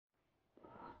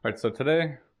Alright, so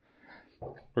today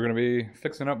we're going to be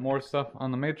fixing up more stuff on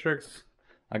the Matrix.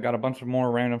 I got a bunch of more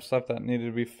random stuff that needed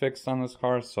to be fixed on this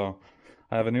car. So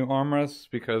I have a new armrest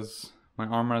because my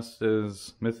armrest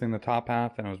is missing the top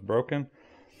half and it was broken.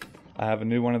 I have a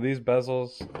new one of these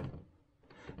bezels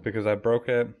because I broke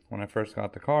it when I first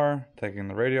got the car, taking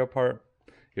the radio apart,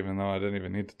 even though I didn't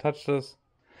even need to touch this.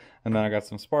 And then I got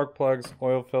some spark plugs,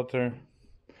 oil filter.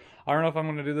 I don't know if I'm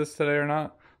going to do this today or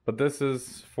not, but this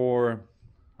is for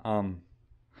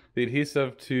the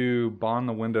adhesive to bond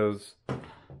the windows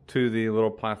to the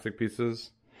little plastic pieces,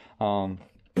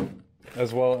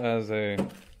 as well as a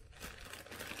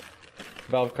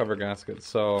valve cover gasket.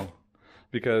 So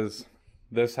because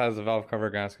this has a valve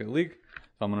cover gasket leak,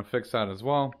 so I'm going to fix that as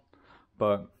well.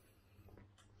 But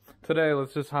today,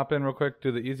 let's just hop in real quick,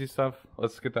 do the easy stuff.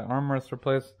 Let's get that armrest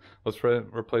replaced. Let's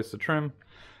replace the trim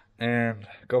and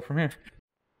go from here.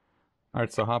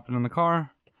 Alright, so hopping in the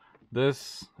car.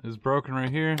 This is broken right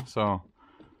here, so I'm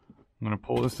going to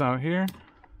pull this out here.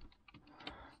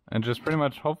 And just pretty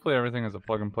much, hopefully everything is a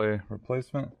plug and play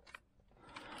replacement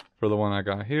for the one I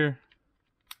got here.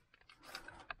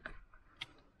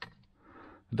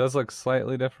 It does look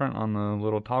slightly different on the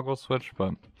little toggle switch,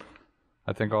 but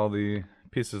I think all the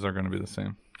pieces are going to be the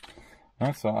same.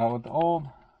 Alright, so out with the old.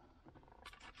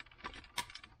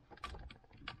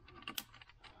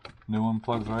 New one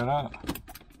plugs right up.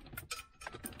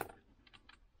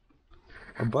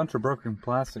 A bunch of broken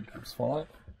plastic keeps falling.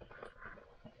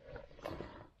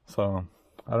 So,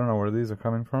 I don't know where these are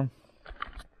coming from.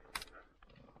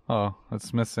 Oh,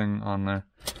 it's missing on there.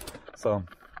 So,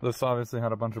 this obviously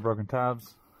had a bunch of broken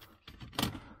tabs.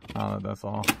 Now that that's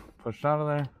all pushed out of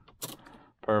there.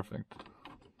 Perfect.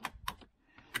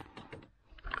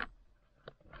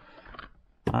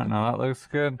 Alright, now that looks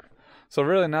good. So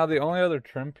really now the only other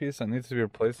trim piece that needs to be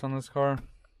replaced on this car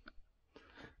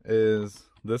is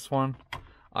this one.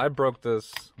 I broke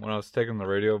this when I was taking the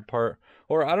radio apart,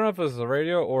 or I don't know if it was the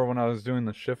radio or when I was doing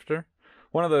the shifter.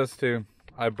 One of those two,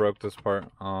 I broke this part.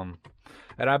 And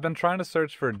I've been trying to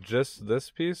search for just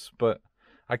this piece, but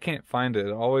I can't find it.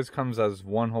 It always comes as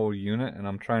one whole unit, and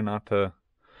I'm trying not to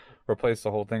replace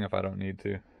the whole thing if I don't need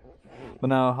to. But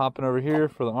now hopping over here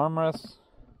for the armrest.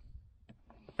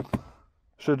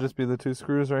 Should just be the two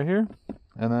screws right here,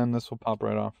 and then this will pop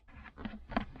right off.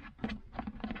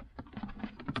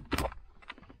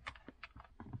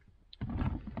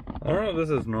 I don't know if this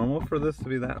is normal for this to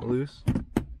be that loose.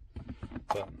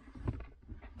 But.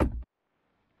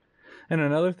 And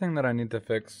another thing that I need to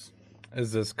fix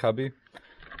is this cubby.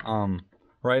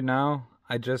 Right now,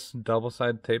 I just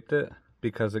double-side taped it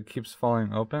because it keeps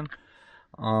falling open.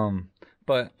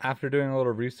 But after doing a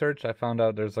little research, I found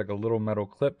out there's like a little metal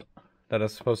clip that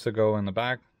is supposed to go in the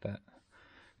back that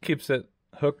keeps it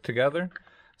hooked together.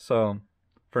 So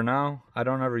for now, I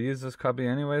don't ever use this cubby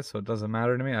anyway, so it doesn't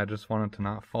matter to me. I just want it to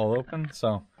not fall open,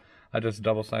 so I just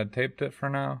double-side taped it for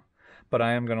now. But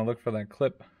I am going to look for that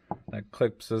clip that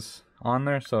clips this on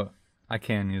there so I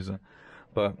can use it.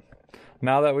 But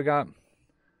now that we got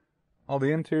all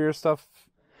the interior stuff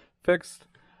fixed,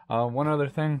 one other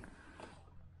thing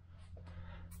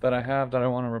that I have that I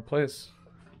want to replace.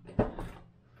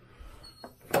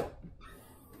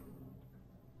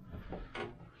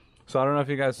 So I don't know if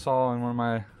you guys saw in one of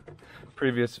my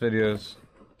previous videos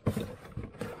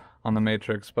on the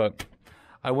Matrix, but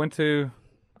I went to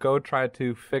go try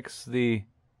to fix the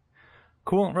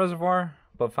coolant reservoir,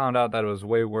 but found out that it was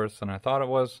way worse than I thought it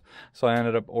was. So I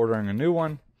ended up ordering a new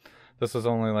one. This is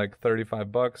only like 35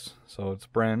 bucks, so it's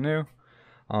brand new.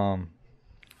 I'm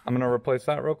gonna replace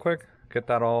that real quick, get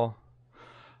that all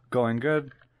going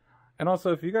good. And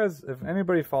also, if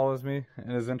anybody follows me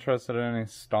and is interested in any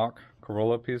stock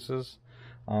Corolla pieces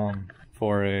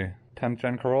for a 10th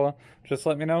gen Corolla, just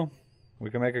let me know. We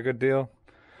can make a good deal.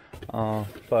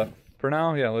 But for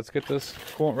now, yeah, let's get this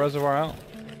coolant reservoir out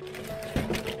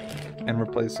and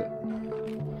replace it.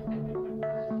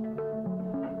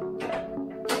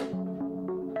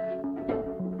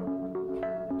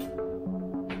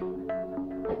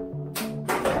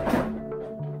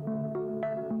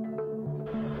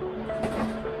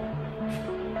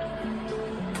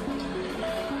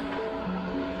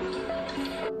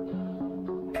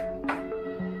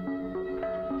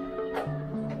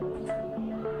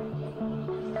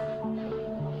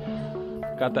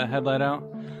 Got that headlight out.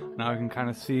 Now I can kind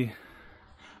of see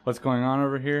what's going on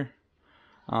over here.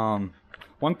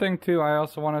 One thing too, I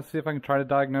also want to see if I can try to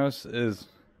diagnose is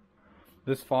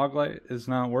this fog light is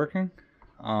not working.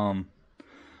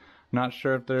 Not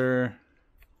sure if there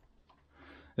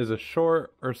is a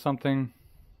short or something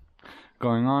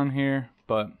going on here,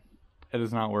 but it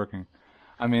is not working.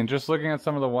 I mean, just looking at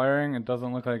some of the wiring, it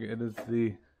doesn't look like it is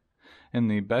in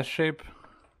the best shape,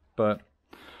 but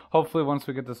hopefully once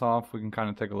we get this off, we can kind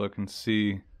of take a look and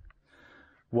see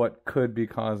what could be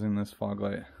causing this fog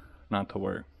light not to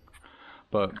work.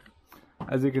 But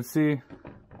as you can see,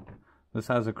 this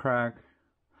has a crack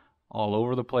all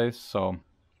over the place, so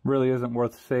really isn't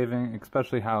worth saving,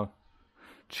 especially how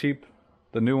cheap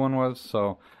the new one was.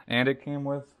 So, and it came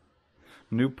with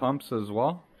new pumps as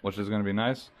well, which is going to be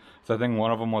nice. So I think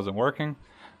one of them wasn't working,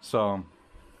 so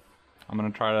I'm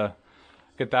going to try to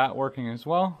get that working as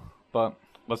well. But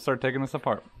let's start taking this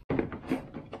apart.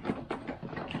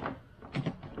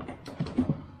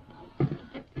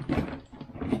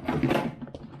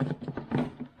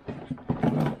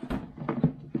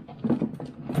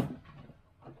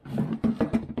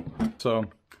 So,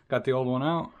 got the old one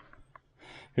out.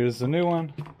 Here's the new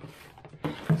one.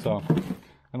 So,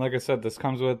 and like I said, this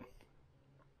comes with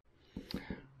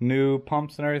new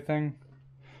pumps and everything,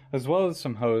 as well as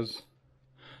some hose.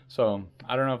 So,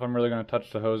 I don't know if I'm really going to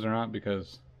touch the hose or not,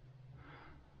 because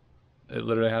it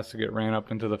literally has to get ran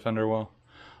up into the fender well.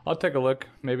 I'll take a look.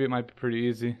 Maybe it might be pretty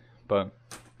easy, but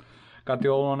got the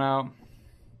old one out,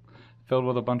 filled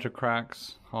with a bunch of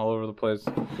cracks all over the place.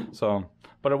 So,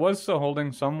 but it was still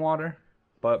holding some water,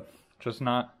 but just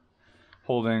not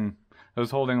holding, it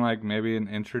was holding like maybe an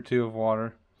inch or two of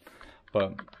water,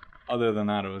 but other than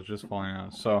that it was just falling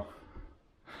out. So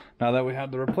now that we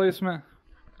have the replacement,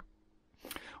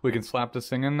 we can slap this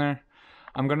thing in there.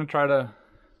 I'm gonna try to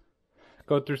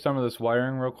go through some of this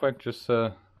wiring real quick just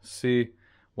to see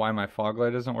why my fog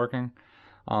light isn't working,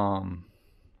 and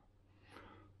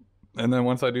then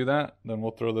once I do that, then we'll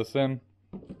throw this in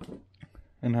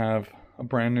and have a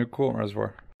brand new coolant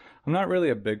reservoir. I'm not really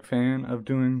a big fan of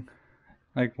doing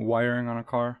like wiring on a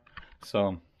car,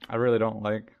 so I really don't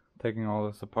like taking all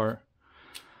this apart.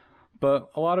 But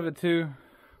a lot of it too,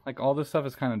 like all this stuff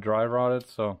is kind of dry rotted,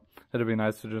 so it'd be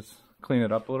nice to just clean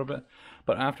it up a little bit.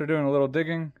 But after doing a little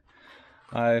digging,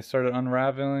 I started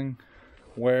unraveling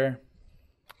where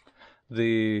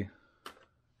the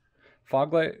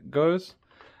fog light goes,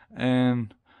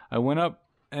 and I went up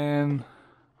and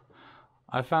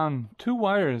I found two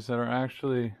wires that are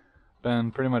actually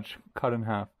been pretty much cut in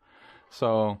half.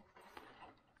 So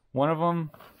one of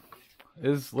them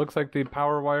looks like the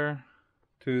power wire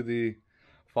to the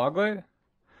fog light,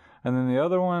 and then the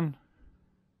other one,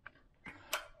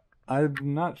 I'm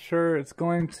not sure it's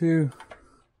going to,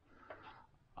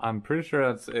 I'm pretty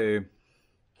sure that's a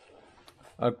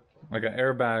like an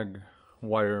airbag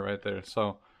wire right there.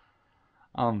 So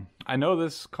I know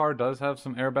this car does have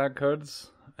some airbag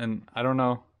codes, and I don't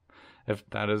know if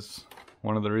that is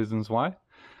one of the reasons why.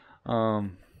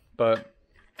 But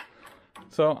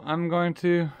so I'm going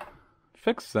to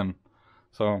fix them.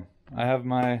 So I have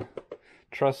my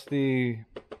trusty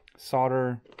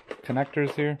solder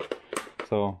connectors here.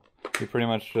 So you pretty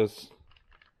much just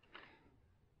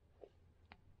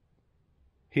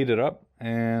heat it up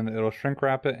and it'll shrink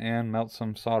wrap it and melt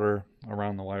some solder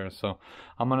around the wires. So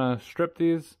I'm gonna strip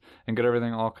these and get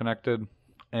everything all connected,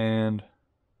 and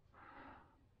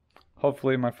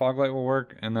hopefully my fog light will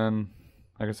work. And then,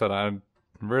 like I said, I'm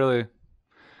really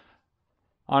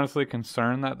honestly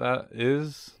concerned that that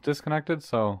is disconnected,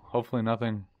 so hopefully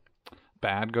nothing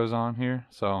bad goes on here.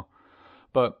 So,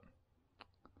 but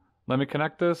let me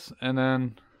connect this and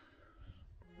then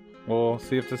we'll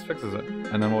see if this fixes it,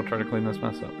 and then we'll try to clean this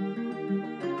mess up.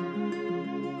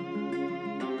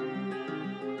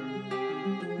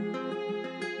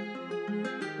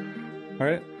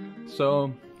 Alright,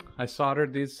 so I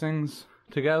soldered these things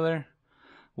together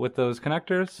with those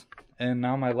connectors, and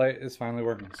now my light is finally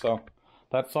working. So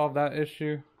that solved that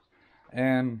issue,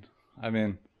 and I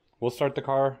mean, we'll start the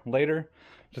car later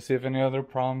to see if any other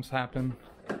problems happen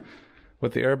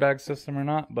with the airbag system or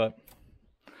not, but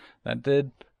that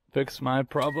did fix my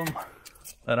problem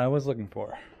that I was looking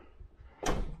for.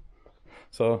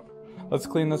 So let's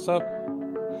clean this up,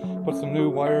 put some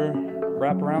new wire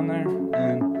wrap around there,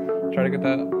 and try to get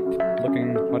that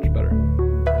looking much better.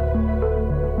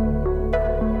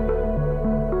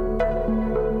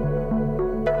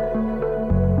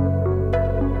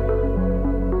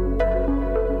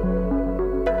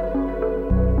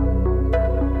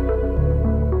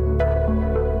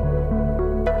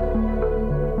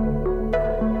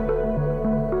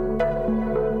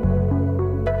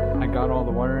 I got all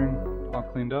the wiring all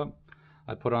cleaned up.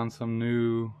 I put on some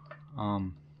new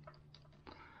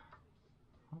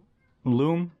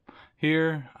loom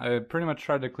here. I pretty much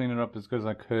tried to clean it up as good as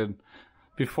I could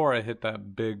before I hit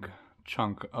that big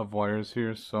chunk of wires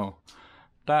here, so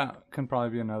that can probably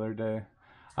be another day.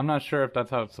 I'm not sure if that's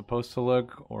how it's supposed to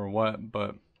look or what,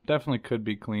 but definitely could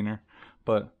be cleaner,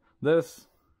 but this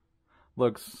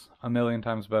looks a million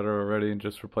times better already,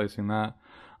 just replacing that.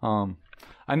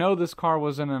 I know this car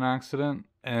was in an accident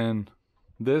and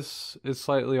this is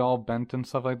slightly all bent and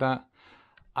stuff like that.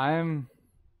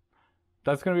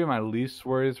 That's gonna be my least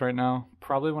worries right now.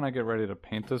 Probably when I get ready to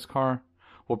paint this car,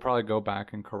 we'll probably go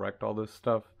back and correct all this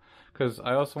stuff, because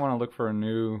I also want to look for a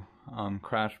new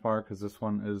crash bar, because this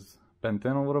one is bent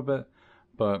in a little bit,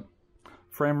 but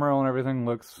frame rail and everything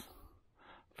looks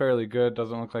fairly good.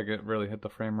 Doesn't look like it really hit the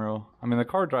frame rail. I mean, the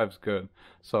car drives good,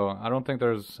 so I don't think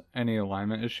there's any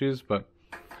alignment issues, but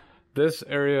this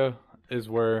area is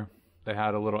where they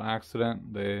had a little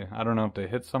accident. I don't know if they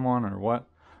hit someone or what,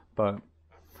 but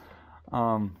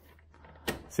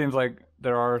seems like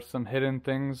there are some hidden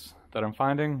things that I'm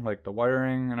finding, like the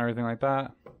wiring and everything like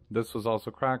that. This was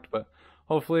also cracked, but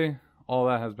hopefully all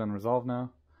that has been resolved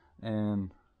now,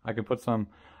 and I can put some,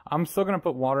 I'm still gonna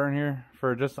put water in here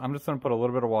I'm just gonna put a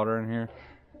little bit of water in here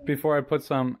before I put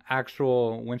some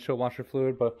actual windshield washer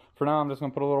fluid, but for now I'm just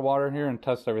gonna put a little water in here and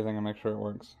test everything and make sure it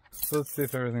works. So let's see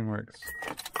if everything works.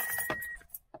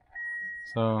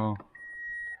 So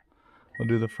we'll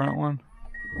do the front one.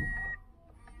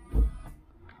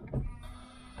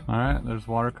 Alright, there's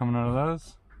water coming out of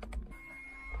those.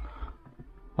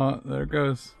 Oh, there it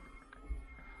goes.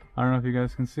 I don't know if you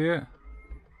guys can see it.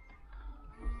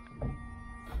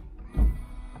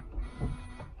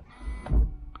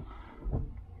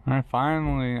 Alright,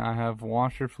 finally I have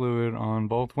washer fluid on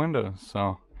both windows,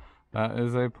 so that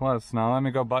is a plus. Now let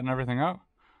me go button everything up.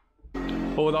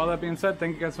 But with all that being said,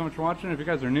 thank you guys so much for watching. If you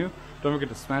guys are new, don't forget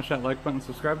to smash that like button,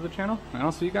 subscribe to the channel, and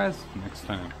I'll see you guys next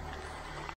time.